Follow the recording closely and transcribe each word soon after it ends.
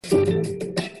Hey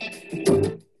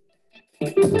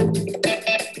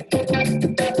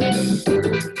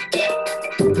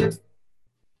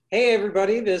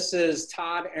everybody, this is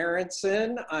Todd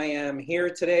Aronson. I am here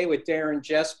today with Darren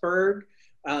Jesberg.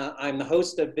 I'm the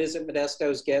host of Visit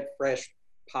Modesto's Get Fresh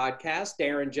podcast.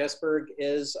 Darren Jesberg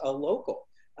is a local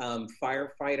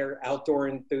firefighter, outdoor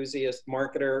enthusiast,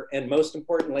 marketer, and most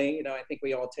importantly, I think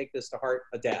we all take this to heart,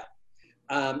 adapt.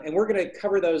 And we're going to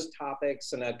cover those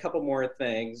topics and a couple more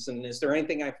things. And is there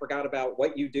anything I forgot about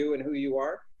what you do and who you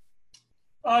are?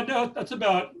 No, that's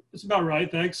about right.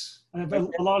 Thanks. I have a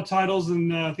lot of titles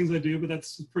and things I do, but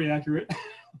that's pretty accurate.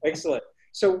 Excellent.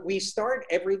 So we start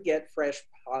every Get Fresh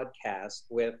podcast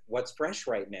with what's fresh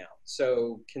right now.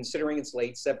 So considering it's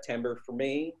late September for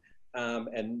me,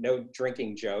 and no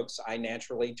drinking jokes, I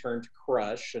naturally turn to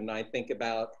Crush and I think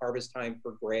about harvest time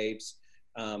for grapes,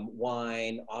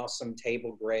 wine, awesome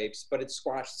table grapes, but it's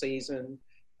squash season.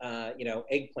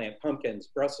 Eggplant, pumpkins,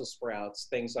 Brussels sprouts,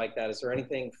 things like that. Is there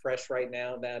anything fresh right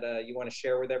now that you want to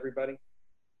share with everybody?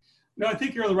 No, I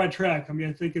think you're on the right track. I mean,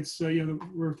 I think it's,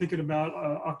 we're thinking about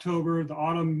October. The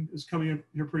autumn is coming up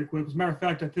here pretty quick. As a matter of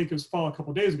fact, I think it was fall a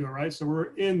couple of days ago, right? So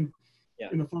we're in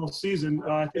the fall season.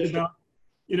 I think about,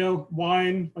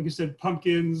 wine, like you said,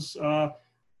 pumpkins.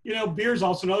 Beer is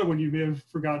also another one you may have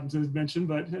forgotten to mention,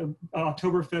 but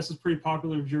Oktoberfest is pretty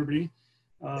popular in Germany.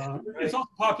 It's also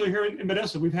popular here in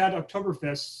Modesto. We've had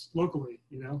Oktoberfests locally,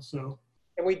 so.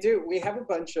 And we have a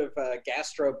bunch of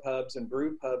gastro pubs and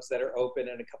brew pubs that are open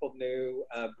and a couple new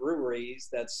breweries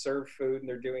that serve food and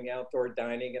they're doing outdoor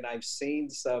dining. And I've seen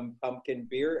some pumpkin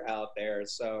beer out there.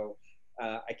 So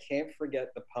I can't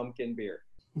forget the pumpkin beer.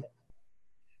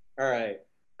 All right.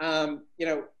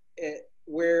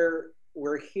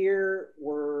 We're here,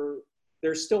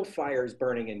 there's still fires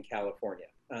burning in California.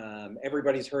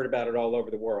 Everybody's heard about it all over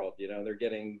the world. They're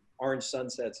getting orange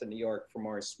sunsets in New York from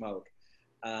our smoke.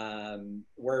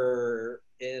 We're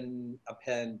in a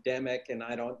pandemic, and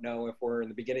I don't know if we're in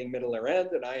the beginning, middle, or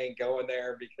end, and I ain't going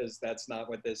there because that's not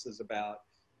what this is about.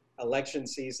 Election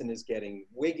season is getting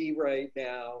wiggy right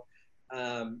now.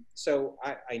 So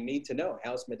I need to know,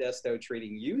 how's Modesto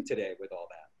treating you today with all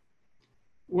that?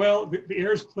 Well, the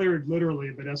air's cleared literally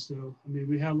in Modesto. I mean,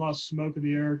 we had a lot of smoke in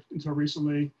the air until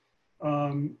recently.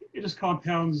 It just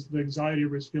compounds the anxiety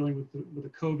everybody's feeling with the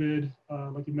COVID,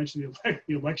 like you mentioned,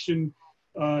 the election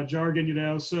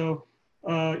jargon, So,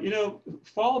 fall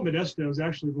in Modesto is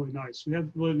actually really nice. We have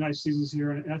really nice seasons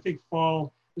here. And I think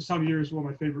fall, this time of year is one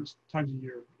of my favorite times of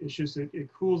year. It's just, it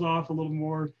cools off a little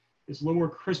more. It's a little more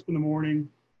crisp in the morning.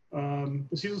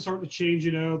 The season's starting to change,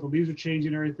 the leaves are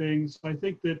changing and everything. So I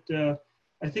think that,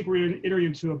 we're entering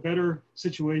into a better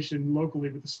situation locally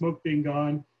with the smoke being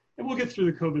gone. And we'll get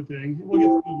through the COVID thing. We'll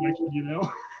get through the election,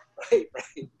 Right.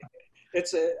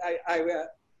 It's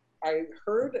I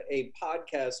heard a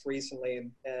podcast recently,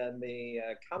 and the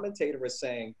commentator was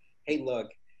saying, "Hey,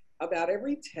 look, about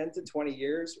every 10 to 20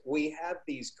 years, we have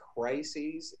these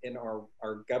crises in our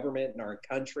government and our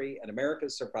country, and America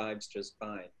survives just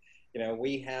fine.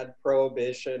 We had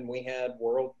Prohibition, we had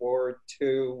World War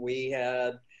II, we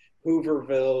had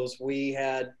Hoovervilles, we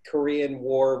had Korean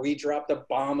War, we dropped a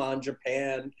bomb on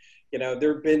Japan.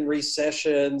 There have been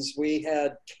recessions, we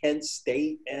had Kent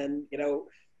State, and,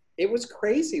 it was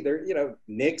crazy. There,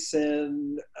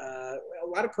 Nixon, a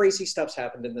lot of crazy stuff's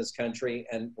happened in this country,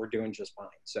 and we're doing just fine.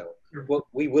 So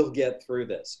we will get through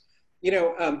this.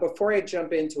 Before I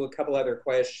jump into a couple other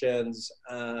questions,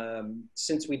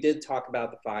 since we did talk about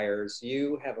the fires,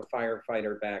 you have a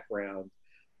firefighter background.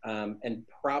 And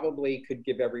probably could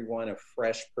give everyone a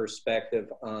fresh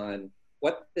perspective on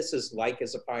what this is like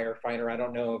as a firefighter. I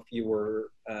don't know if you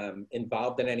were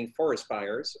involved in any forest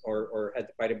fires or had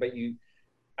to fight it, but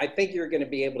I think you're going to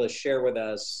be able to share with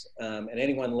us and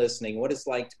anyone listening what it's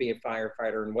like to be a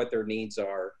firefighter and what their needs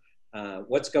are,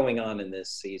 what's going on in this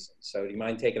season. So do you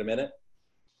mind taking a minute?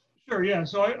 Sure, yeah.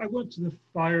 So I went to the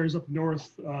fires up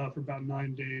north for about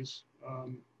 9 days.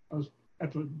 I was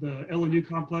at the LNU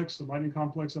complex, the lightning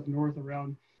complex up north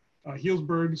around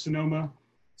Healdsburg, Sonoma.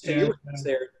 So you were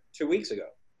there 2 weeks ago?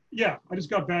 Yeah, I just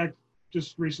got back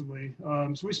just recently.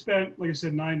 So we spent, like I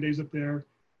said, 9 days up there.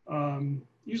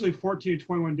 Usually 14 to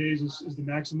 21 days is the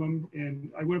maximum.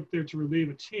 And I went up there to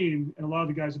relieve a team, and a lot of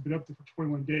the guys have been up there for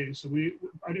 21 days. So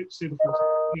I didn't stay the full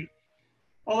time.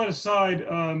 All that aside,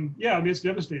 it's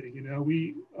devastating.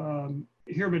 We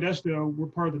here in Modesto, we're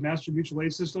part of the Master Mutual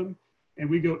Aid System. And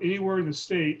we go anywhere in the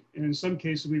state, and in some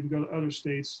cases we even go to other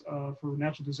states for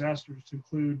natural disasters, to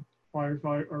include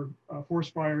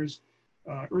forest fires,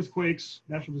 earthquakes,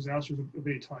 natural disasters of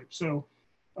any type. So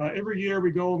every year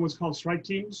we go on what's called strike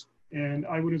teams, and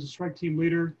I went as a strike team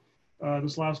leader.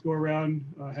 This last go around,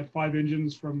 had 5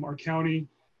 engines from our county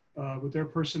with their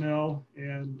personnel,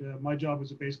 and my job was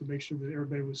to basically make sure that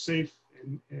everybody was safe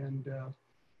and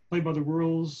play by the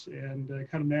rules and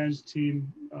kind of manage the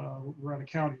team around the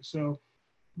county. So,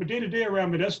 but day to day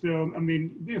around Modesto, I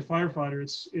mean, being a firefighter,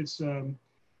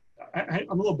 I'm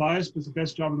a little biased, but it's the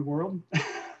best job in the world.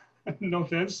 No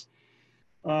offense.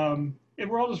 And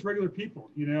we're all just regular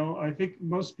people, you know. I think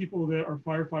most people that are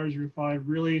firefighters you find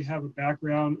really have a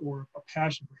background or a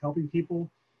passion for helping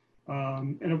people.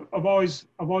 And I've always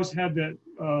had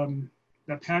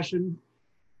that passion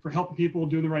for helping people,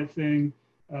 doing the right thing,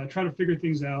 trying to figure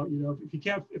things out. You know,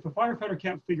 if a firefighter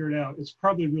can't figure it out, it's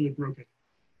probably really broken.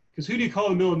 Because who do you call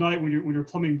in the middle of the night when your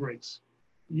plumbing breaks?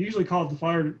 You usually call it the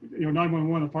fire,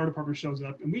 911. The fire department shows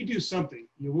up, and we do something.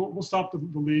 You know, we'll stop the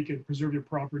leak and preserve your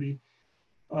property.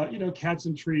 Cats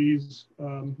and trees,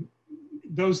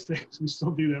 those things. We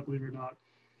still do that, believe it or not.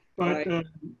 But Right.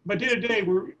 But day to day,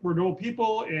 we're normal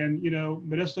people, and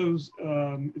Modesto's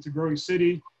it's a growing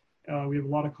city. We have a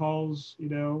lot of calls.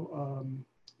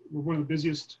 We're one of the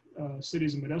busiest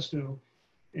cities in Modesto,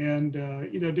 and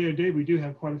day to day we do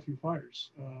have quite a few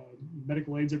fires.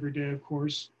 Medical aids every day, of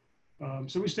course.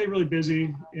 So we stay really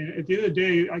busy. And at the end of the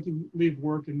day, I can leave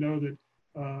work and know that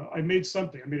I made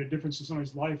something. I made a difference in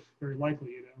somebody's life, very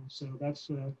likely. So that's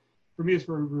for me, it's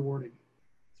very rewarding.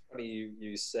 Funny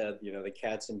you said, the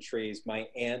cats and trees. My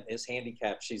aunt is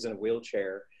handicapped. She's in a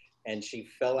wheelchair, and she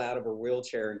fell out of her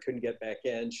wheelchair and couldn't get back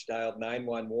in. She dialed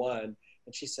 911,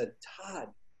 and she said, Todd,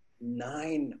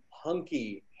 9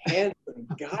 hunky, handsome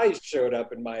guys showed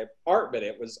up in my apartment.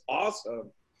 It was awesome.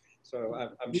 So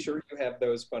I'm sure you have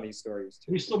those funny stories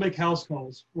too. We still make house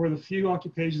calls. We're the few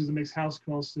occupations that makes house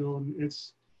calls still, and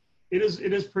it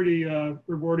is pretty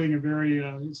rewarding and very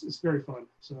it's very fun.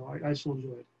 So I still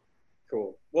enjoy it.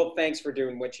 Cool. Well, thanks for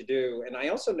doing what you do. And I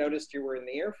also noticed you were in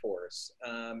the Air Force.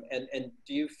 And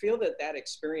do you feel that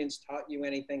experience taught you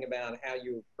anything about how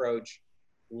you approach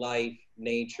life,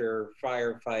 nature,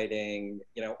 firefighting,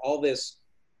 all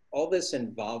this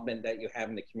involvement that you have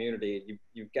in the community?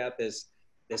 You've got this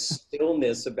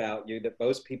stillness about you that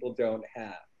most people don't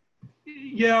have.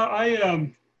 Yeah,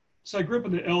 so I grew up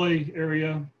in the LA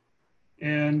area,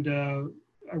 and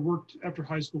I worked after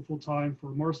high school full time for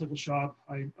a motorcycle shop.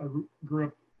 I grew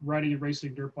up riding and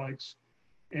racing dirt bikes.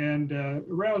 And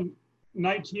around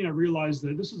 19, I realized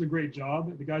that this is a great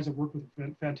job. The guys I've worked with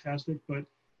are fantastic, but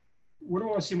where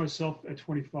do I see myself at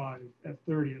 25, at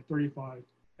 30, at 35,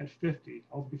 at 50?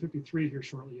 I'll be 53 here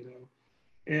shortly,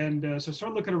 And so I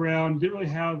started looking around, didn't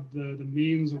really have the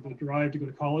means or the drive to go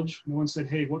to college. No one said,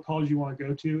 hey, what college do you want to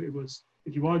go to? It was,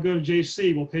 if you want to go to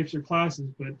JC, we'll pay for your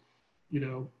classes, but,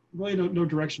 really no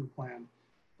direction or plan.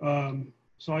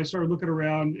 So I started looking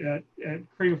around at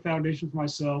creating a foundation for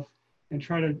myself and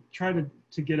try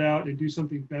to get out and do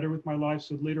something better with my life.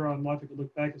 So later on in life, I could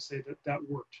look back and say that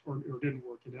worked or didn't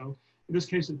work, In this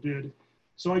case, it did.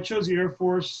 So I chose the Air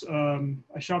Force.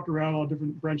 I shopped around all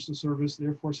different branches of service. The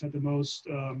Air Force had the most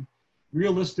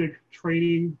realistic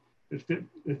training that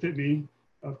fit me.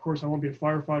 Of course, I want to be a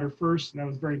firefighter first, and I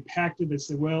was very impacted. They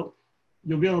said, well,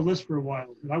 you'll be on the list for a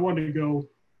while. And I wanted to go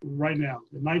right now.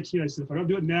 At 19, I said, if I don't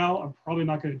do it now, I'm probably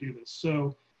not going to do this.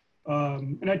 So,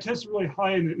 and I tested really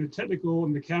high in the technical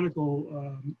and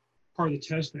mechanical part of the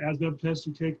test, the ASVAB test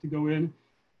you take to go in.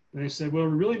 And they said, well,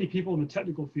 we really need people in the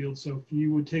technical field. So if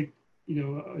you would take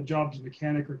a job as a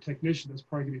mechanic or technician, that's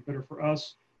probably gonna be better for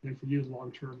us than for you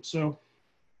long term. So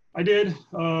I did.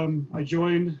 I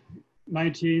joined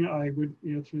 19. I would,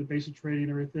 through the basic training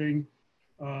and everything.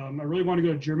 I really wanted to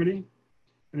go to Germany.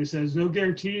 And they said, there's no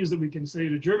guarantees that we can send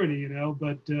you to Germany,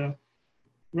 but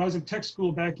when I was in tech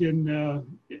school back in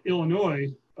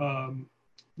Illinois,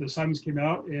 the assignments came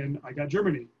out and I got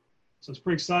Germany. So I was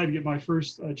pretty excited to get my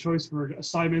first choice for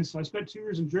assignments. So I spent 2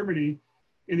 years in Germany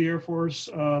in the Air Force.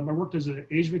 I worked as an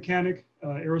age mechanic,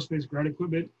 aerospace ground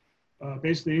equipment.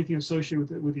 Basically anything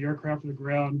associated with the aircraft or the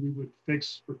ground, we would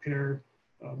fix, repair,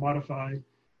 modify.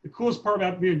 The coolest part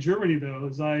about being in Germany, though,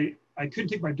 is I couldn't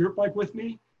take my dirt bike with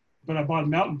me, but I bought a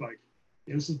mountain bike.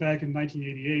 And this is back in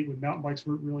 1988 when mountain bikes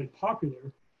weren't really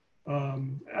popular.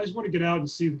 I just wanted to get out and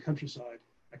see the countryside.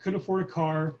 I couldn't afford a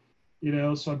car,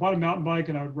 so I bought a mountain bike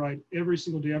and I would ride every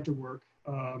single day after work.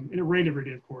 And it rained every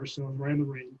day, of course, so I was riding in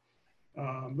the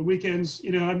rain. The weekends,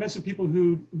 I met some people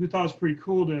who thought it was pretty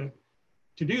cool to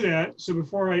do that. So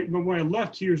when I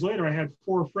left 2 years later, I had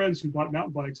 4 friends who bought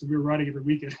mountain bikes and we were riding every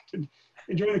weekend and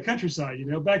enjoying the countryside.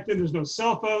 Back then there's no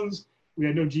cell phones, we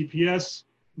had no GPS,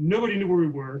 nobody knew where we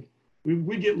were.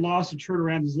 We'd get lost and turn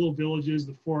around these little villages,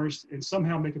 the forest, and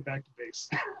somehow make it back to base.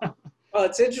 Well,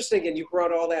 it's interesting, and you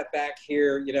brought all that back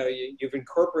here. You've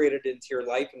incorporated it into your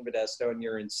life in Modesto, and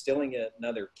you're instilling it in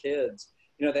other kids.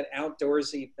 That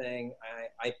outdoorsy thing,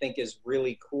 I think is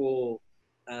really cool.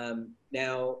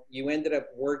 Now, you ended up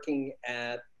working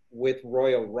with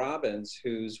Royal Robbins,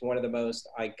 who's one of the most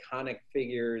iconic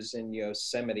figures in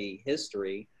Yosemite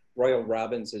history. Royal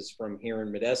Robbins is from here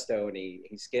in Modesto, and he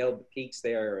scaled the peaks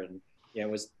there, and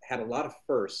had a lot of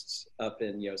firsts up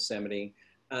in Yosemite.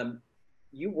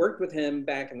 You worked with him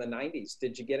back in the 90s.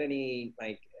 Did you get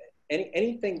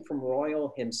anything from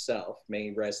Royal himself, may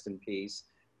he rest in peace,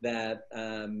 that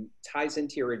ties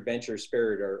into your adventure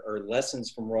spirit, or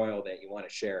lessons from Royal that you want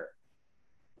to share?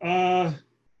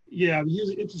 Yeah, he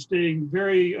was an interesting,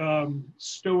 very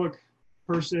stoic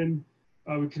person.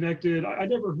 We connected. I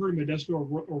never heard of Modesto or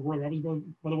Royal Robbins,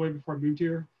 by the way, before I moved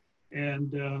here.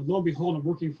 And lo and behold, I'm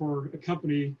working for a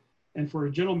company and for a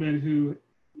gentleman who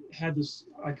had this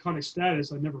iconic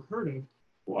status I'd never heard of.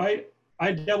 Well,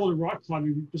 I dabbled in rock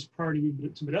climbing just prior to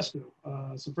moving to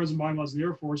Modesto. Some friends of mine, when I was in the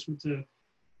Air Force, went to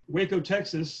Waco,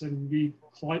 Texas, and we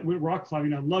went rock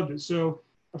climbing. I loved it. So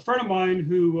a friend of mine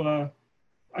who, I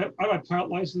have my pilot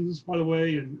license, by the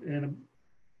way, and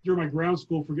during my ground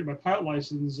school for getting my pilot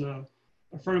license, a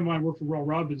friend of mine worked for Royal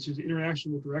Robbins, who's the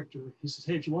international director. He says,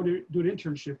 hey, if you want to do an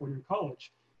internship when you're in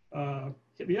college,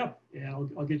 hit me up and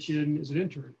I'll get you in as an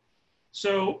intern.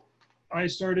 So I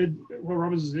started Royal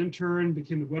Robbins as an intern,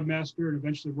 became the webmaster, and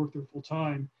eventually worked there full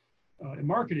time in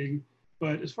marketing.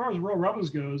 But as far as Royal Robbins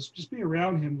goes, just being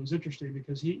around him was interesting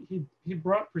because he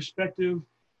brought perspective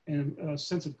and a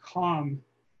sense of calm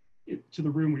to the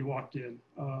room we walked in.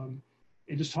 And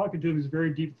just talking to him, he's a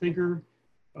very deep thinker.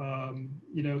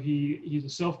 He's a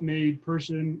self-made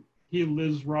person. He and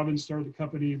Liz Robbins started the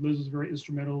company. Liz was very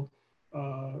instrumental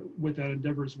with that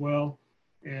endeavor as well.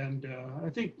 And I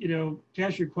think, to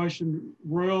answer your question,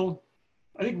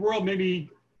 I think Royal made me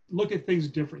look at things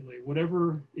differently,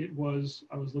 whatever it was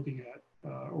I was looking at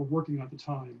or working on at the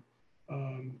time.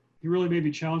 He really made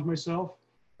me challenge myself.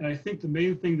 And I think the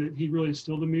main thing that he really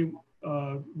instilled in me,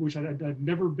 which I'd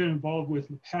never been involved with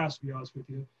in the past, to be honest with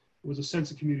you, was a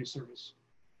sense of community service.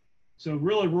 So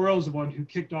really, Royal is the one who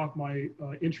kicked off my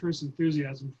interest,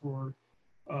 enthusiasm for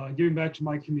giving back to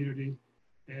my community.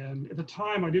 And at the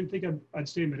time, I didn't think I'd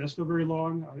stay in Modesto very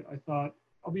long. I thought,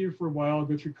 I'll be here for a while, I'll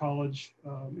go through college,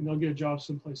 and I'll get a job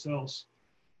someplace else.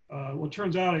 Well, it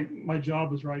turns out my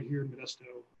job was right here in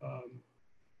Modesto.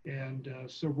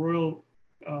 So Royal,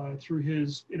 through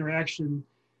his interaction,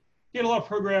 he had a lot of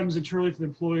programs internally for the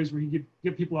employees where he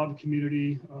get people out in the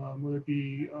community, whether it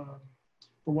be,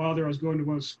 for a while there, I was going to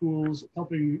one of the schools,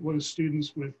 helping one of the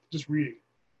students with just reading,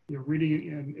 reading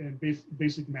and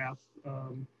basic math,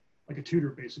 like a tutor,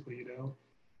 basically,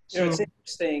 So it's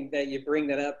interesting that you bring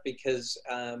that up because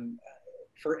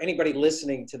for anybody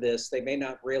listening to this, they may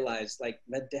not realize,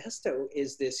 Modesto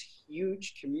is this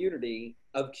huge community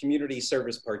of community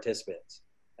service participants.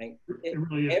 It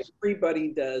really is. Everybody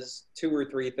does 2 or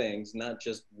 3 things, not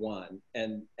just one,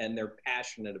 and they're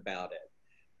passionate about it.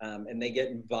 And they get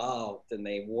involved and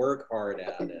they work hard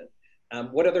at it.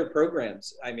 What other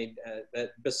programs?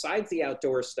 Besides the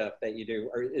outdoor stuff that you do,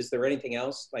 is there anything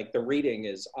else? Like the reading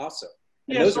is awesome.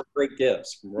 And those are great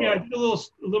gifts from Royal. Yeah, I did a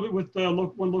little bit with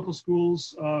one local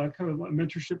schools, kind of a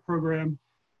mentorship program.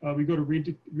 We go to read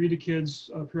to kids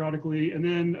periodically, and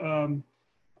then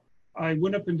I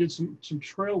went up and did some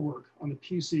trail work on the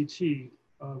PCT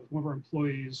with one of our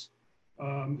employees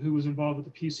who was involved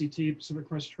with the PCT, Pacific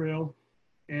Crest Trail.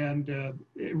 And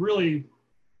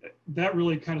that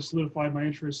really kind of solidified my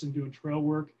interest in doing trail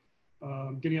work,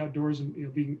 getting outdoors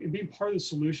and being part of the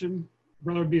solution,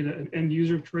 rather be an end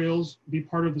user of trails, be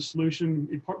part of the solution,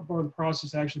 be part of the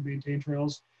process to actually maintain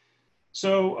trails.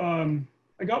 So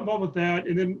I got involved with that,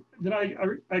 and then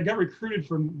I got recruited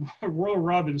from Royal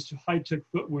Robbins to High Tech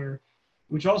Footwear,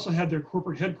 which also had their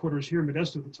corporate headquarters here in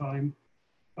Modesto at the time.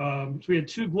 So we had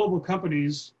 2 global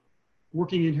companies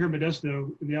working in here in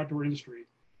Modesto in the outdoor industry.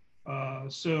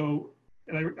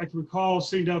 And I can recall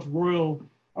sitting down with Royal,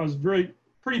 I was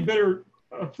pretty bitter,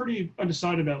 pretty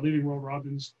undecided about leaving Royal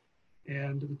Robbins.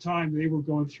 And at the time, they were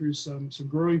going through some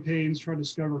growing pains, trying to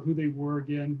discover who they were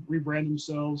again, rebrand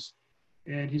themselves.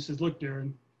 And he says, look,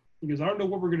 Darren, he goes, I don't know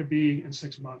what we're going to be in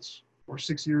 6 months or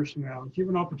 6 years from now. If you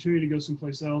have an opportunity to go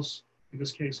someplace else, in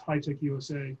this case, High Tech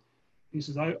USA, he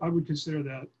says, I would consider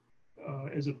that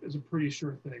as a pretty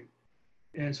sure thing.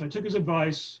 And so I took his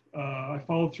advice. I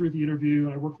followed through the interview,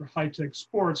 and I worked for High Tech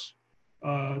Sports,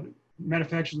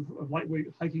 manufacturers of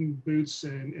lightweight hiking boots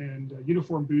and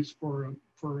uniform boots for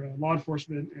law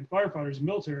enforcement and firefighters and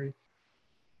military.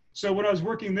 So when I was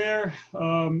working there,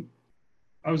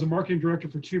 I was a marketing director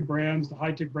for two brands, the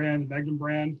High-Tech brand, the Magnum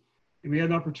brand. And we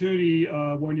had an opportunity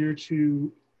one year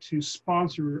to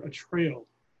sponsor a trail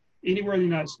anywhere in the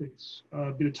United States,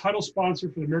 be a title sponsor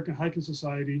for the American Hiking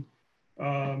Society.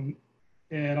 And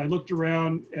I looked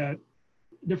around at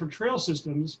different trail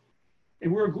systems,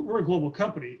 and we're a global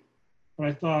company. But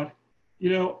I thought, you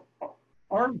know,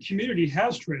 our community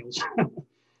has trails.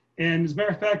 And as a matter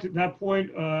of fact, at that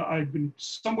point, I've been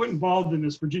somewhat involved in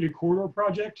this Virginia Corridor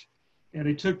project. And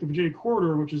they took the Virginia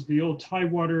Corridor, which is the old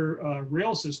Tidewater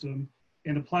rail system,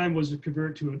 and the plan was to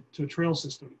convert it to a trail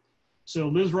system. So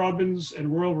Liz Robbins and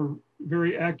Royal were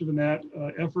very active in that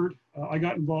effort. I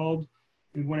got involved,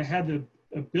 and when I had the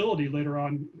ability later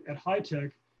on at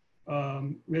High-Tech,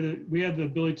 we had the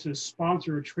ability to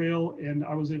sponsor a trail, and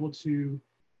I was able to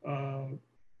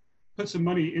put some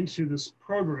money into this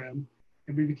program,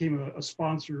 and we became a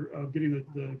sponsor of getting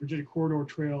the Virginia Corridor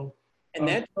Trail. And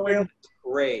that trail is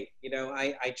great. You know,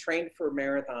 I trained for a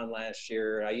marathon last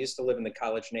year. I used to live in the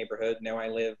college neighborhood. Now I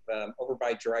live over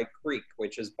by Dry Creek,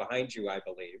 which is behind you, I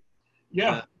believe.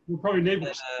 Yeah, we're probably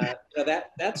neighbors. So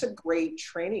that's a great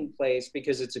training place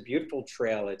because it's a beautiful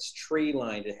trail. It's tree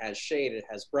lined. It has shade. It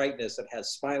has brightness. It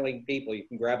has smiling people. You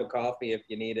can grab a coffee if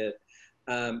you need it.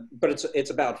 But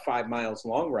it's about 5 miles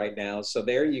long right now. So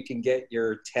there you can get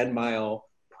your 10-mile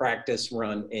practice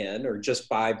run in, or just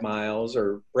 5 miles,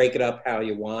 or break it up how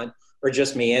you want, or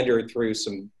just meander through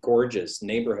some gorgeous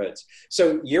neighborhoods.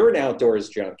 So you're an outdoors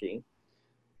junkie.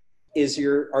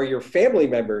 Are your family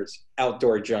members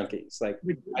outdoor junkies? Like,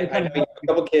 I know you have a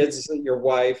couple kids, your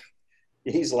wife,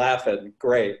 he's laughing.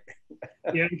 Great.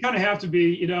 Yeah, you kind of have to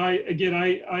be. You know,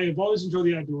 I have always enjoyed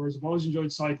the outdoors. I've always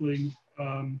enjoyed cycling.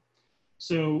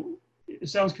 So it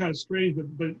sounds kind of strange,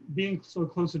 but being so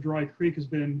close to Dry Creek has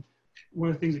been one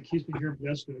of the things that keeps me here in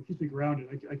Modesto. It keeps me grounded.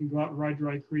 I can go out and ride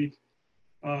Dry Creek.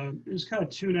 Just kind of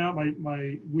tune out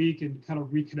my week and kind of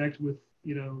reconnect with,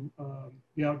 you know,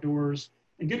 the outdoors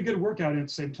and get a good workout in at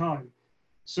the same time.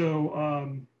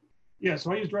 So yeah,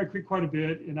 so I use Dry Creek quite a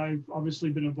bit, and I've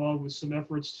obviously been involved with some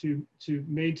efforts to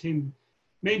maintain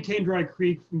Dry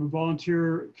Creek from a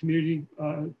volunteer community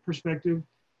perspective.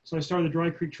 So I started the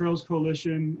Dry Creek Trails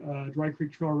Coalition, Dry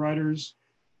Creek Trail Riders,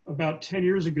 about 10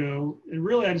 years ago. And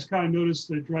really, I just kind of noticed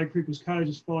that Dry Creek was kind of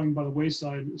just falling by the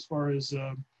wayside as far as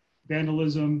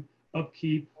vandalism,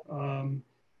 upkeep.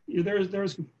 You know,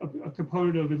 there's a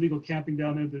component of illegal camping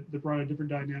down there that brought a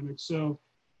different dynamic. So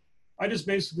I just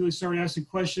basically started asking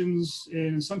questions, and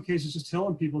in some cases just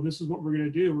telling people, this is what we're going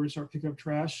to do. We're going to start picking up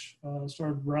trash.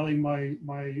 Started rallying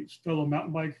my fellow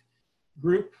mountain bike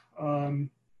group.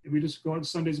 And we just go out on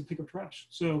Sundays and pick up trash.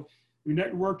 So we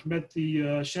networked, met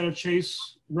the Shadow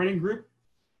Chase running group,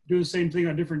 do the same thing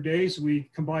on different days. So we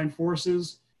combined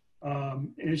forces.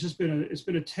 And it's just been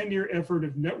a 10-year effort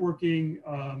of networking,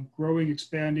 growing,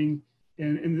 expanding,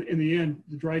 and in the end,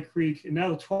 the Dry Creek and now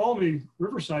the Tuolumne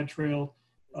Riverside Trail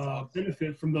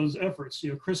benefit from those efforts.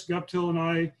 You know, Chris Guptill and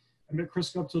I met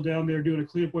Chris Guptill down there doing a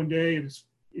cleanup one day, and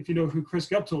if you know who Chris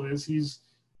Guptill is, he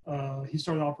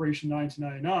started Operation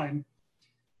 9-99.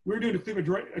 We were doing a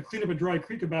cleanup at Dry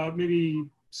Creek about maybe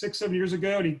 6-7 years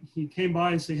ago, and he came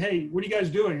by and said, "Hey, what are you guys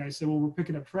doing?" I said, "Well, we're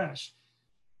picking up trash."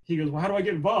 He goes, "Well, how do I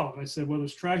get involved?" I said, "Well,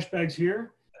 there's trash bags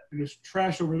here, and there's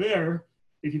trash over there.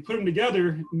 If you put them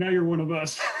together, now you're one of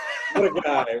us." What a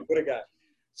guy! What a guy!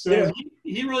 So yeah.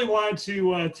 he really wanted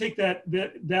to take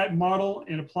that model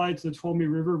and apply it to the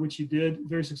Tuolumne River, which he did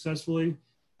very successfully.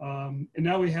 And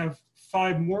now we have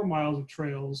 5 more miles of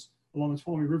trails along the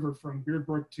Tuolumne River from Beard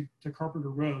Brook to Carpenter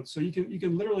Road. So you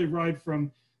can literally ride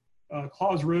from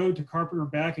Claus Road to Carpenter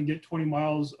back and get 20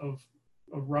 miles of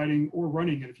riding or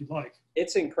running it if you'd like.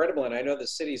 It's incredible, and I know the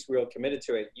city's real committed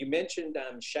to it. You mentioned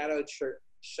Shadow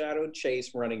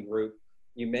Chase running group.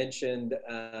 You mentioned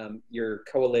your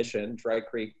coalition, Dry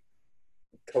Creek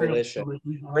Coalition.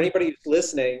 For anybody who's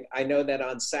listening, I know that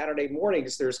on Saturday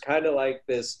mornings, there's kind of like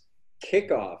this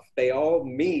kickoff. They all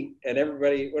meet, and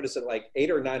everybody, what is it, like 8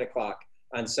 or 9 o'clock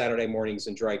on Saturday mornings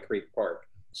in Dry Creek Park.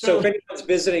 So if anyone's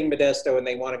visiting Modesto and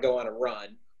they want to go on a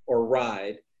run or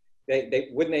ride,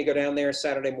 wouldn't they go down there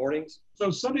Saturday mornings? So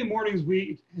Sunday mornings,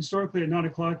 we historically at 9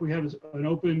 o'clock, we have an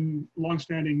open,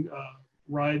 long-standing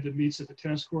ride that meets at the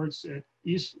tennis courts at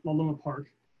East La Loma Park.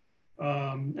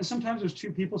 And sometimes there's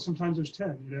 2 people, sometimes there's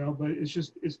 10, you know, but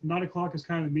it's 9 o'clock is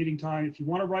kind of the meeting time. If you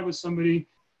want to ride with somebody,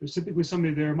 there's typically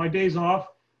somebody there. My days off,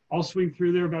 I'll swing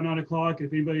through there about 9 o'clock.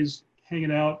 If anybody's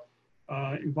hanging out,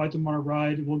 invite them on a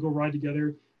ride, and we'll go ride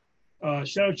together.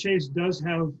 Shadow Chase does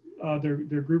have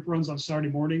their group runs on Saturday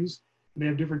mornings. And they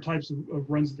have different types of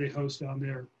runs that they host down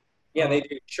there. Yeah, they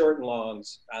do short and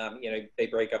longs. You know, they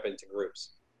break up into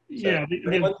groups. So yeah.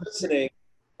 anyone listening,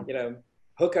 you know,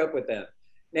 hook up with them.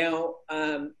 Now,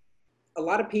 a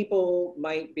lot of people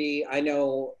might be, I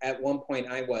know at one point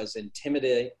I was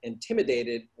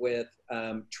intimidated with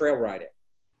trail riding.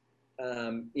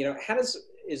 You know,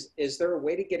 is there a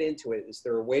way to get into it? Is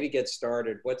there a way to get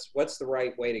started? What's the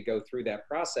right way to go through that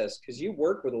process? Because you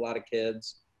work with a lot of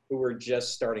kids who were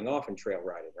just starting off in trail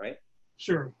riding, right?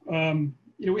 Sure.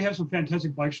 You know, we have some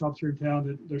fantastic bike shops here in town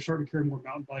that they're starting to carry more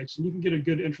mountain bikes, and you can get a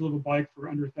good entry-level bike for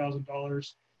under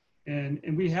 $1,000.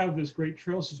 And we have this great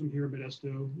trail system here in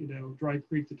Modesto, you know, Dry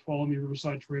Creek, the Tuolumne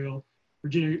Riverside Trail,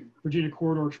 Virginia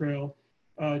Corridor Trail,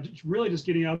 really just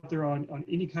getting out there on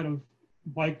any kind of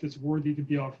bike that's worthy to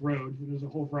be off-road. There's a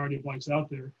whole variety of bikes out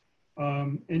there.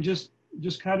 And just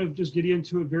kind of just getting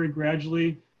into it very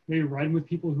gradually, maybe riding with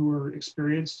people who are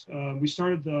experienced. We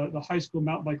started the high school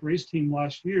mountain bike race team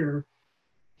last year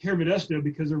here in Modesto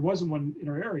because there wasn't one in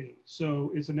our area.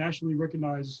 So it's a nationally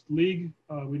recognized league.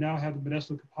 We now have the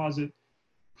Modesto Composite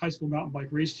High School Mountain Bike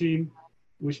Race Team,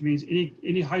 which means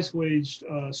any high school aged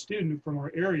student from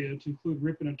our area, to include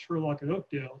Ripon and Turlock and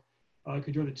Oakdale,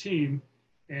 could join the team.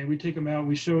 And we take them out.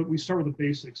 We start with the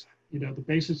basics. You know, the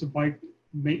basics of bike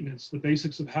maintenance, the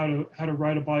basics of how to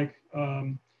ride a bike,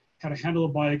 how to handle a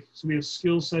bike. So we have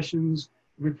skill sessions.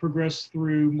 We progress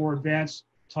through more advanced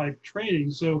type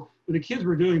training. So with the kids,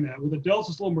 we're doing that. With adults,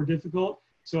 it's a little more difficult.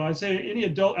 So I'd say any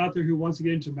adult out there who wants to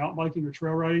get into mountain biking or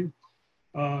trail riding,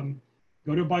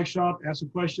 go to a bike shop, ask some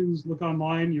questions, look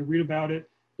online, you read about it,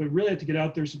 but really have to get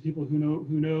out there. Some people who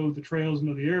know the trails,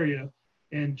 know the area,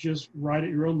 and just ride at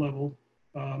your own level,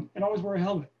 and always wear a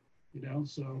helmet. You know,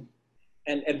 so.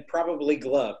 And probably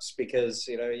gloves, because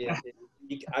you know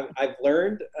I've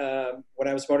learned when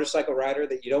I was a motorcycle rider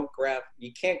that you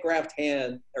can't graft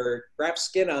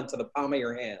skin onto the palm of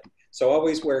your hand. So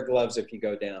always wear gloves if you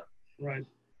go down. Right.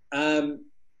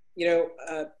 You know,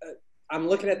 I'm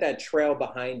looking at that trail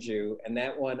behind you, and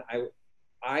that one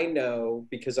I know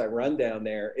because I run down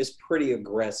there is pretty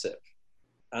aggressive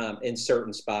in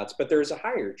certain spots, but there's a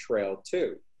higher trail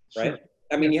too, right? Sure.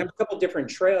 I mean, you have a couple different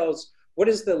trails. What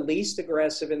is the least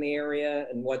aggressive in the area,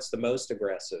 and what's the most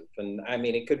aggressive? And I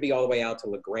mean, it could be all the way out to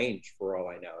LaGrange for all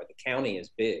I know. The county is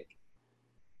big.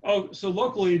 Oh, so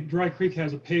locally, Dry Creek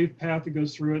has a paved path that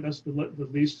goes through it. That's the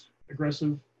least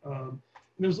aggressive. And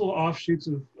there's little offshoots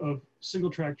of single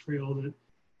track trail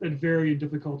that vary in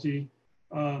difficulty.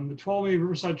 The Tuolumne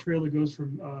Riverside Trail that goes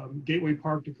from Gateway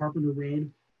Park to Carpenter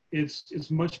Road, it's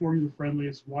much more user friendly.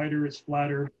 It's wider, it's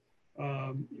flatter.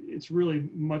 It's really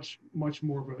much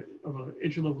more of an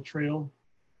entry level trail.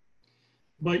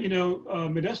 But you know,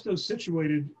 Modesto is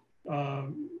situated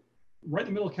right in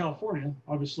the middle of California,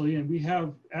 obviously, and we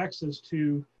have access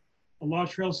to a lot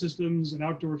of trail systems and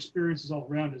outdoor experiences all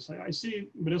around us. I see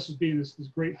Modesto as being this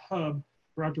great hub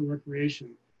for outdoor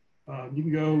recreation. You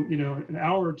can go, you know, an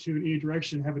hour or two in any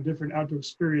direction, have a different outdoor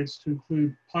experience to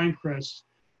include Pinecrest,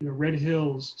 you know, Red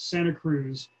Hills, Santa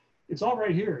Cruz. It's all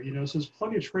right here, you know, so there's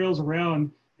plenty of trails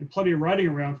around and plenty of riding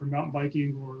around for mountain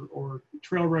biking or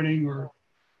trail running or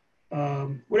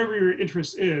whatever your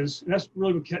interest is. And that's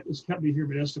really what has kept me here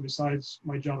in Modesto, besides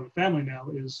my job and family now,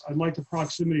 is I like the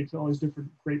proximity to all these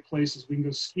different great places. We can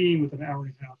go skiing with an hour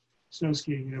and a half, snow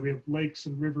skiing. You know, we have lakes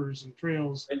and rivers and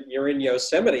trails. And you're in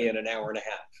Yosemite in an hour and a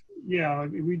half. Yeah, I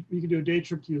mean, we could do a day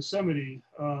trip to Yosemite.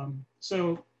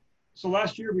 So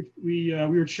last year we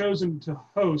were chosen to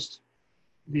host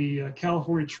the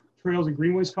California Trails and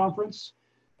Greenways Conference,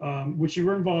 which you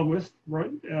were involved with,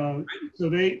 right? So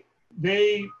they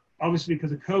obviously,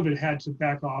 because of COVID, had to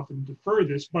back off and defer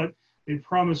this, but they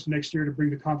promised next year to bring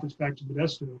the conference back to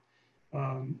Modesto.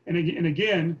 And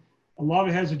again, a lot of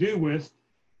it has to do with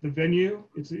the venue.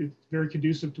 It's very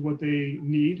conducive to what they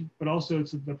need, but also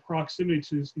it's the proximity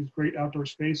to these great outdoor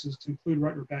spaces, to include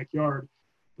right in our backyard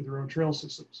with their own trail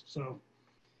systems. So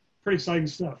pretty exciting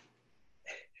stuff.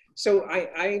 So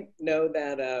I know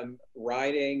that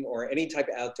riding or any type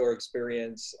of outdoor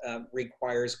experience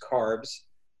requires carbs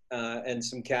and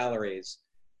some calories.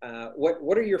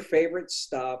 What are your favorite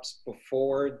stops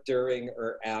before, during,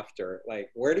 or after? Like,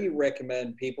 where do you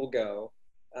recommend people go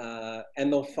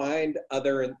and they'll find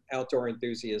other outdoor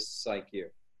enthusiasts like you?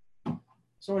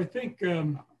 So I think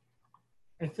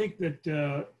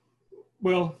that,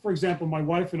 well, for example, my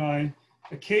wife and I,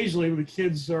 occasionally when the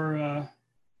kids are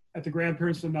at the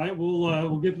grandparents tonight,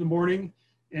 we'll get in the morning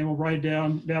and we'll ride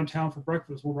downtown for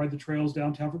breakfast. We'll ride the trails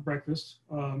downtown for breakfast.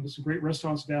 There's some great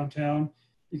restaurants downtown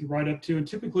you can ride up to. And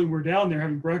typically when we're down there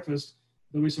having breakfast,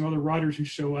 there'll be some other riders who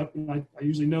show up, and I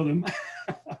usually know them.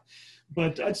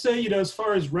 But I'd say, you know, as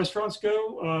far as restaurants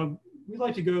go, we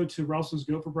like to go to Ralston's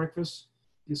Goat for breakfast.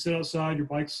 You sit outside, your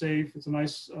bike's safe. It's a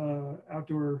nice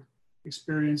outdoor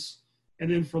experience.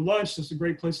 And then for lunch, there's some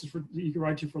great places you can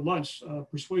ride to for lunch.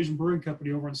 Persuasion Brewing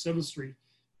Company over on 7th Street.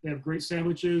 They have great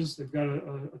sandwiches. They've got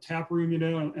a tap room, and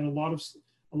a lot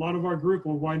of our group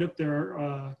will wind up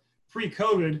there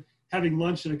pre-COVID having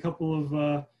lunch and a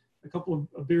couple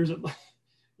of beers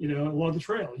along the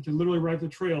trail. You can literally ride the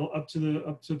trail up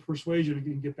to Persuasion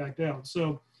and get back down.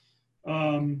 So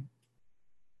taco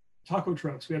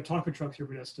trucks. We have taco trucks here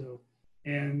at Modesto,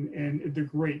 and they're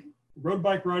great. Road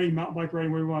bike riding, mountain bike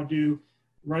riding, whatever you want to do,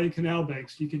 riding canal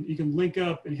banks. You can link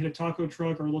up and hit a taco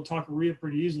truck or a little taqueria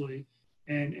pretty easily,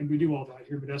 and we do all that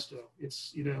here in Modesto.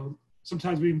 It's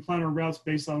sometimes we even plan our routes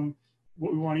based on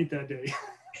what we want to eat that day.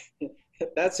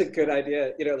 That's a good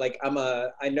idea.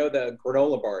 I know the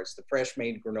granola bars, the fresh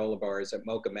made granola bars at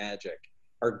Mocha Magic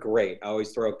are great. I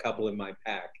always throw a couple in my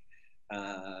pack.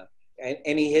 And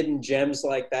any hidden gems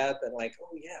like that, oh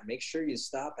yeah, make sure you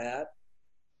stop at?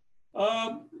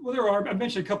 Well, there are. I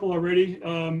mentioned a couple already.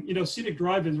 Scenic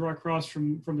Drive-In is right across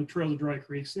from the trails of Dry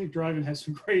Creek. Scenic Drive-In has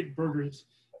some great burgers.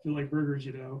 If you like burgers,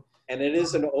 And it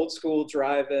is an old school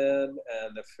drive-in,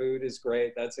 and the food is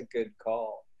great. That's a good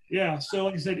call. Yeah. So,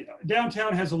 like I said,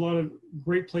 downtown has a lot of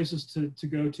great places to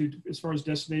go to as far as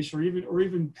destination, or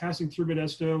even passing through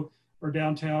Modesto or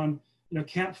downtown.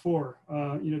 Camp 4.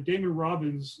 Damon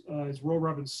Robbins is Royal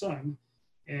Robbins' son,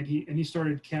 and he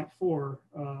started Camp 4.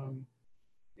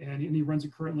 And he runs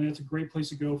it currently. It's a great place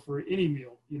to go for any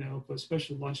meal, but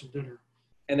especially lunch and dinner.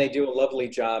 And they do a lovely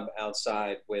job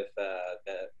outside with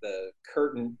the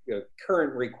current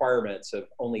requirements of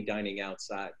only dining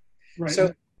outside. Right.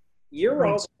 So you're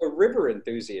also a river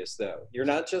enthusiast, though. You're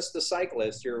not just a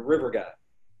cyclist, you're a river guy.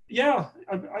 Yeah,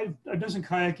 I've done some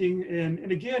kayaking.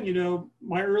 And again,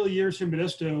 my early years here in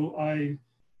Modesto, I've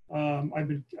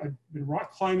been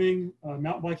rock climbing,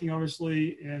 mountain biking,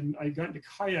 obviously, and I got into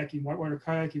kayaking, whitewater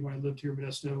kayaking, when I lived here in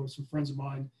Modesto with some friends of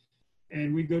mine.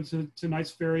 And we'd go to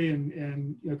Knights Ferry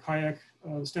and kayak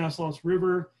the Stanislaus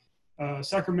River,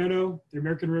 Sacramento, the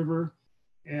American River,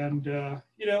 and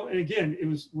and again,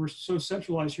 we're so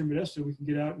centralized here in Modesto, we can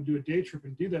get out and do a day trip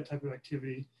and do that type of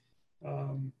activity.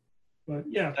 But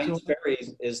yeah, Knights Ferry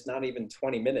is not even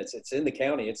 20 minutes. It's in the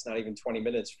county. It's not even 20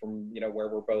 minutes from where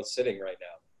we're both sitting right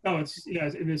now. No, it's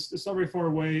not very far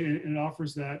away, and it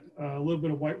offers that a little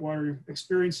bit of whitewater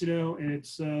experience, and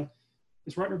it's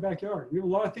right in our backyard. We have a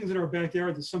lot of things in our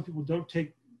backyard that some people don't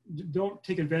take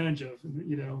advantage of,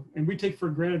 and we take for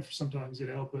granted sometimes,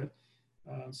 but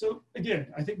so again,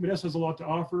 I think Modesto has a lot to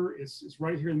offer. It's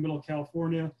right here in the middle of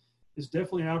California. It's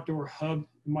definitely an outdoor hub,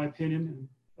 in my opinion, and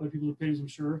other people's opinions, I'm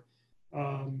sure.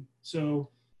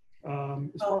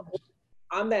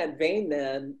 On that vein,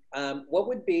 then, what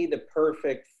would be the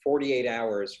perfect 48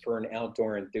 hours for an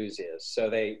outdoor enthusiast? So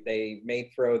they may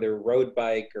throw their road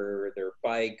bike or their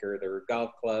bike or their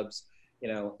golf clubs,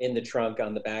 in the trunk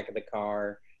on the back of the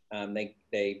car.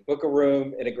 They book a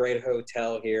room at a great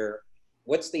hotel here.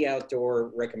 What's the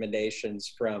outdoor recommendations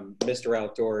from Mr.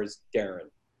 Outdoors, Darren?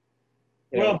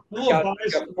 Well, got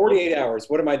 48 hours.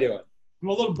 What am I doing? I'm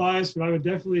a little biased, but I would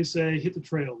definitely say hit the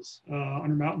trails on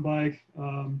your mountain bike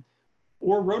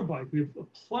or road bike. We have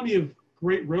plenty of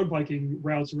great road biking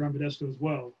routes around Modesto as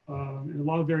well, and a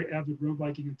lot of very avid road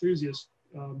biking enthusiasts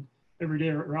every day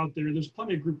are out there. There's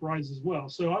plenty of group rides as well.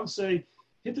 So I would say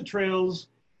hit the trails,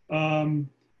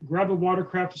 grab a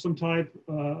watercraft of some type,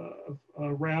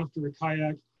 a raft or a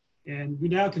kayak, and we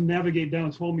now can navigate down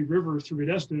the Tuolumne River through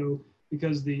Modesto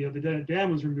because the Dennett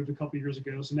Dam was removed a couple of years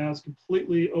ago. So now it's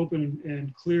completely open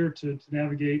and clear to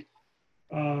navigate.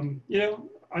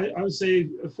 I would say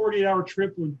a 48-hour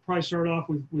trip would probably start off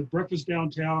with breakfast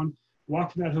downtown,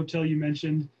 walk from that hotel you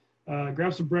mentioned,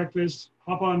 grab some breakfast,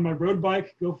 hop on my road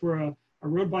bike, go for a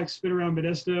road bike spin around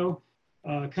Modesto,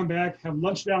 come back, have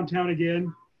lunch downtown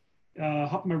again,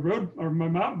 hop on my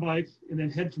mountain bike, and then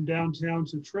head from downtown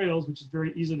to trails, which is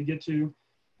very easy to get to.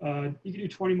 You can do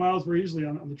 20 miles very easily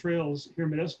on the trails here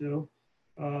in Modesto.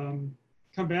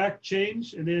 Come back,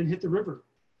 change, and then hit the river,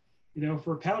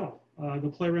 for a paddle.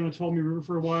 Go play around the Tuolumne River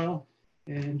for a while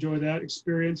and enjoy that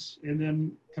experience, and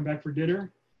then come back for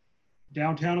dinner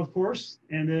downtown, of course.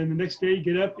 And then the next day you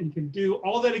get up and you can do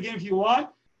all that again if you want,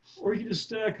 or you can just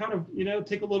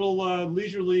take a little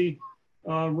leisurely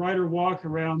ride or walk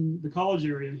around the college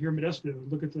area here in Modesto,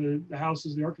 look at the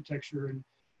houses, the architecture, and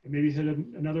maybe hit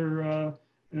another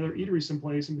eatery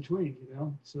someplace in between,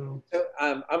 So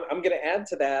I'm going to add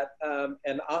to that,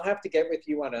 and I'll have to get with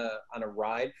you on a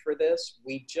ride for this.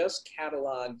 We just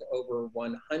cataloged over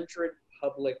 100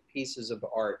 public pieces of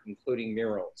art, including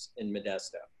murals in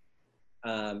Modesto.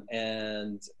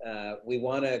 And we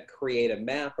want to create a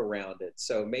map around it.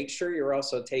 So make sure you're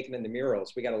also taking in the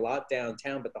murals. We got a lot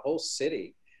downtown, but the whole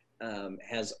city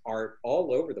has art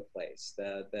all over the place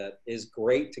that is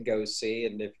great to go see.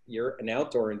 And if you're an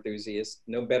outdoor enthusiast,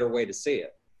 no better way to see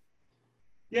it.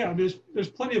 Yeah, there's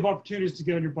plenty of opportunities to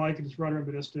get on your bike and just ride around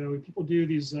Modesto. People do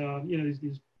these,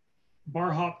 these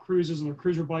bar hop cruises on their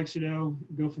cruiser bikes,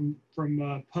 go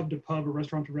from pub to pub or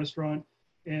restaurant to restaurant.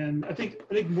 And I think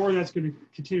more of that's going to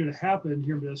continue to happen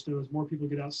here in Modesto as more people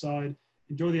get outside,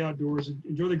 enjoy the outdoors,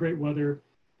 enjoy the great weather,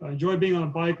 enjoy being on a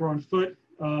bike or on foot.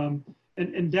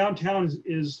 And downtown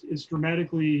is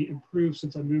dramatically improved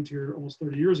since I moved here almost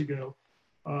 30 years ago.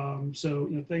 So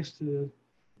thanks to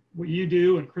what you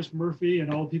do and Chris Murphy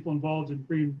and all the people involved in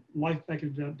bringing life back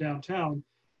into downtown,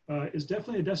 is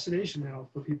definitely a destination now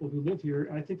for people who live here.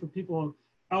 And I think for people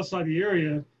outside the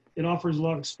area, it offers a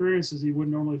lot of experiences you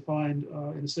wouldn't normally find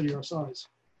in a city our size.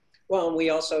 Well, and we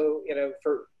also,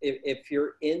 for if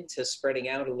you're into spreading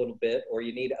out a little bit, or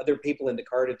you need other people in the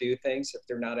car to do things, if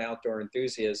they're not outdoor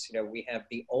enthusiasts, we have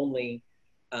the only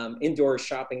indoor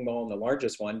shopping mall, and the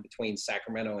largest one between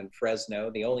Sacramento and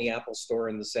Fresno, the only Apple store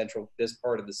in this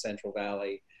part of the Central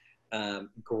Valley.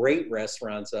 Great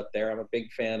restaurants up there. I'm a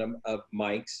big fan of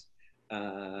Mike's,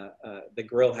 the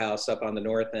Grill House up on the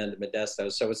north end of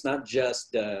Modesto. So it's not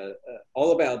just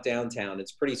all about downtown.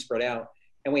 It's pretty spread out.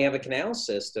 And we have a canal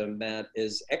system that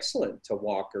is excellent to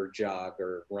walk or jog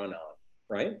or run on,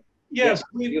 right? Yes.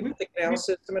 Do you have the canal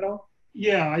system at all?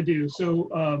 Yeah, I do.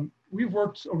 So we've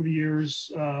worked over the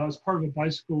years as part of a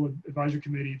bicycle advisory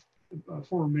committee,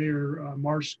 former Mayor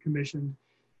Marsh commissioned,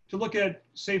 to look at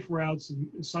safe routes and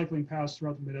cycling paths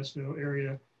throughout the Modesto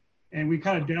area. And we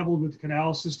kind of dabbled with the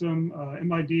canal system.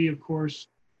 MID, of course,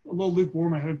 a little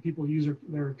lukewarm. I had people use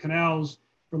their canals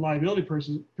for liability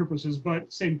purposes,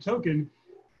 but same token,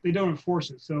 they don't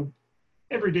enforce it. So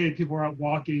every day people are out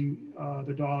walking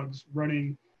their dogs,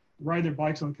 running, riding their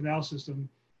bikes on the canal system.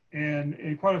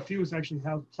 And quite a few of us actually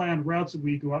have planned routes that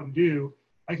we go out and do.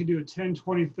 I can do a 10,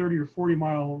 20, 30, or 40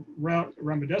 mile route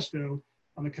around Modesto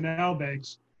on the canal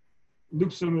banks,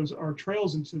 loop some of our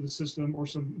trails into the system or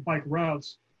some bike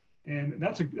routes. And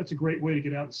that's a great way to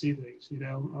get out and see things,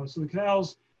 So the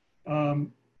canals,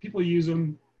 people use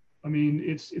them. I mean,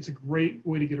 it's a great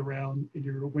way to get around and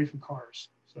you're away from cars.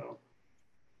 So,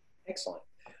 excellent.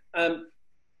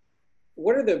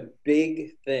 What are the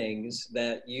big things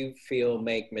that you feel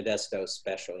make Modesto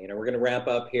special? We're going to wrap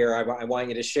up here. I want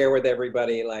you to share with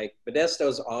everybody, like,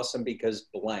 Modesto's awesome because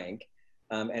blank,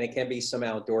 and it can be some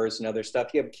outdoors and other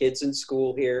stuff. You have kids in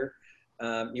school here.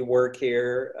 You work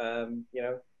here.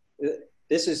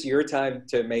 This is your time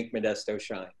to make Modesto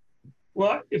shine.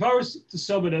 Well, if I was to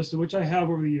sell Modesto, which I have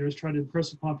over the years, trying to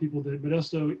impress upon people that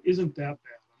Modesto isn't that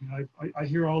bad. I mean, I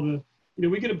hear all the,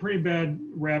 we get a pretty bad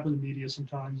rap in the media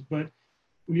sometimes, but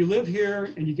when you live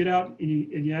here and you get out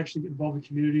and you actually get involved in the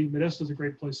community, Modesto is a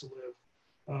great place to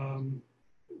live.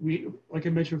 Like I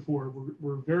mentioned before,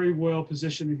 we're very well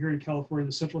positioned here in California,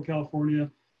 the Central California.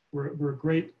 We're a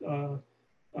great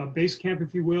base camp,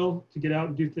 if you will, to get out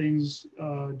and do things,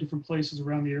 different places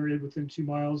around the area within 2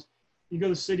 miles. You go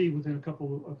to the city within a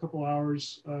couple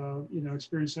hours,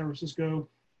 experience San Francisco,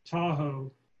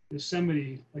 Tahoe,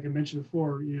 Yosemite, like I mentioned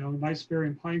before, Nice Ferry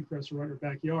and Pinecrest are right in our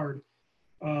backyard.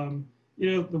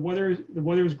 The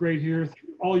weather is great here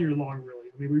all year long, really.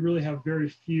 I mean, we really have very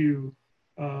few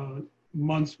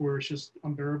months where it's just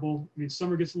unbearable. I mean,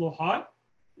 summer gets a little hot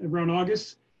around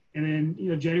August, and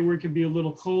then, January can be a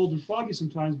little cold and foggy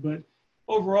sometimes, but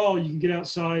overall, you can get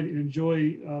outside and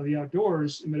enjoy the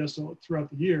outdoors in Modesto throughout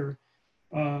the year.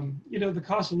 The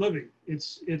cost of living,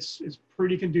 it's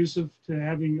pretty conducive to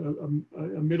having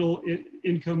a middle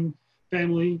income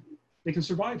family. They can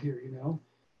survive here,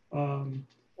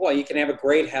 Well, you can have a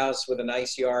great house with a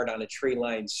nice yard on a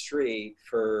tree-lined street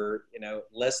for,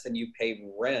 less than you pay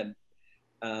rent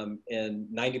in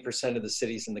 90% of the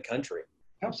cities in the country.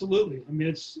 Absolutely. I mean,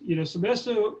 it's, so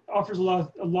Modesto offers a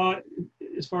lot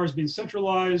as far as being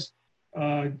centralized,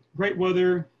 great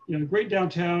weather, great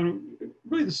downtown.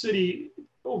 Really, the city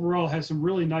overall has some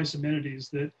really nice amenities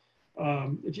that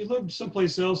if you lived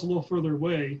someplace else a little further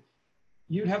away,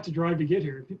 you'd have to drive to get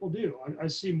here. People do. I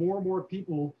see more and more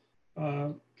people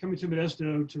coming to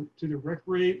Modesto to either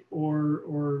recreate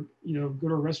or go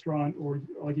to a restaurant or,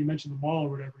 like you mentioned, the mall or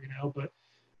whatever, But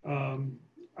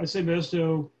I say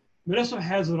Modesto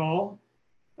has it all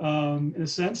in a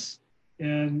sense,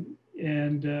 and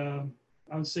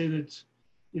I would say that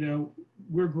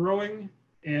we're growing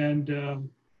and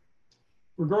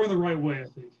we're growing the right way, I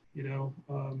think.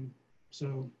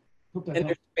 So hope that and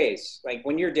helps. There's space. Like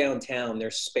when you're downtown,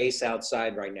 there's space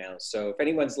outside right now. So if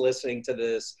anyone's listening to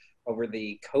this over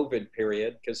the COVID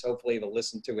period, because hopefully they'll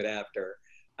listen to it after,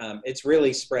 it's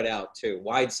really spread out too.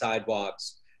 Wide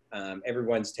sidewalks,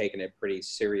 Everyone's taking it pretty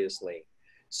seriously.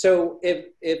 So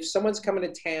if someone's coming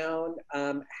to town,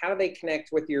 how do they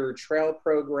connect with your trail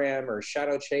program or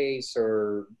Shadow Chase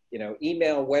or,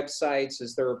 email, websites?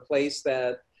 Is there a place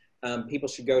that people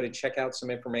should go to check out some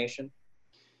information?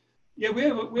 Yeah, we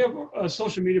have a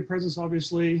social media presence,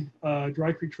 obviously.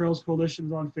 Dry Creek Trails Coalition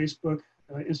is on Facebook,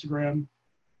 Instagram,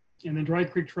 and then Dry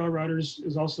Creek Trail Riders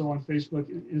is also on Facebook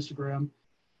and Instagram.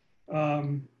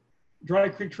 Dry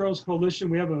Creek Trails Coalition,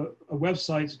 we have a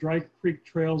website, it's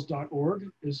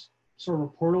drycreektrails.org, is sort of a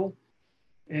portal.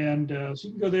 And so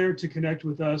you can go there to connect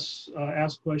with us,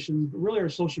 ask questions, but really our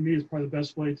social media is probably the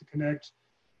best way to connect,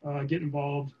 get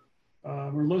involved.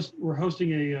 We're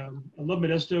hosting a Love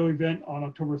Modesto event on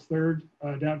October 3rd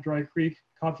down at Dry Creek,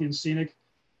 Coffee and Scenic.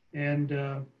 And,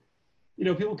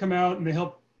 people come out and they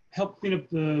help clean up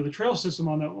the trail system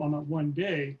on that one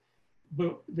day,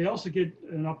 but they also get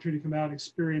an opportunity to come out and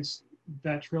experience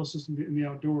that trail system in the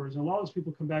outdoors. And a lot of those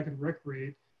people come back and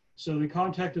recreate. So they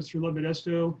contact us through Love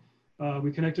Modesto.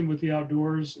 We connect them with the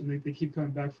outdoors, and they keep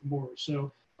coming back for more.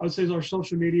 So I would say our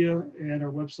social media and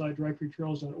our website,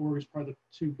 drycreektrails.org, is probably the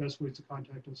two best ways to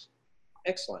contact us.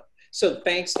 Excellent. So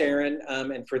thanks, Darren.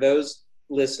 And for those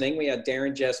listening, we had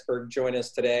Darren Jesberg join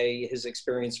us today. His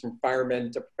experience from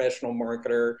fireman to professional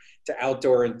marketer to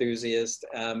outdoor enthusiast.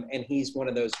 And he's one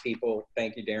of those people,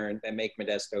 thank you, Darren, that make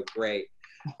Modesto great.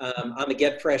 On the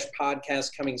Get Fresh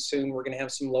podcast coming soon, we're going to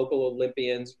have some local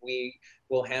Olympians. We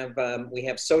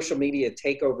have social media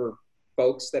takeover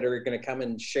folks that are going to come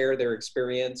and share their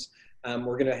experience.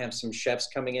 We're going to have some chefs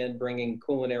coming in, bringing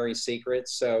culinary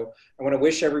secrets. So I want to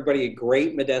wish everybody a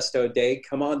great Modesto day.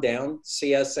 Come on down,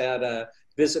 see us at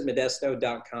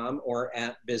visitmodesto.com or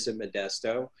at Visit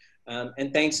Modesto.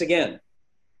 And thanks again.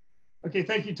 Okay,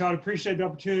 thank you, Todd. Appreciate the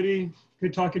opportunity.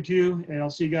 Good talking to you, and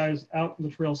I'll see you guys out on the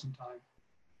trail sometime.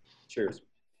 Cheers.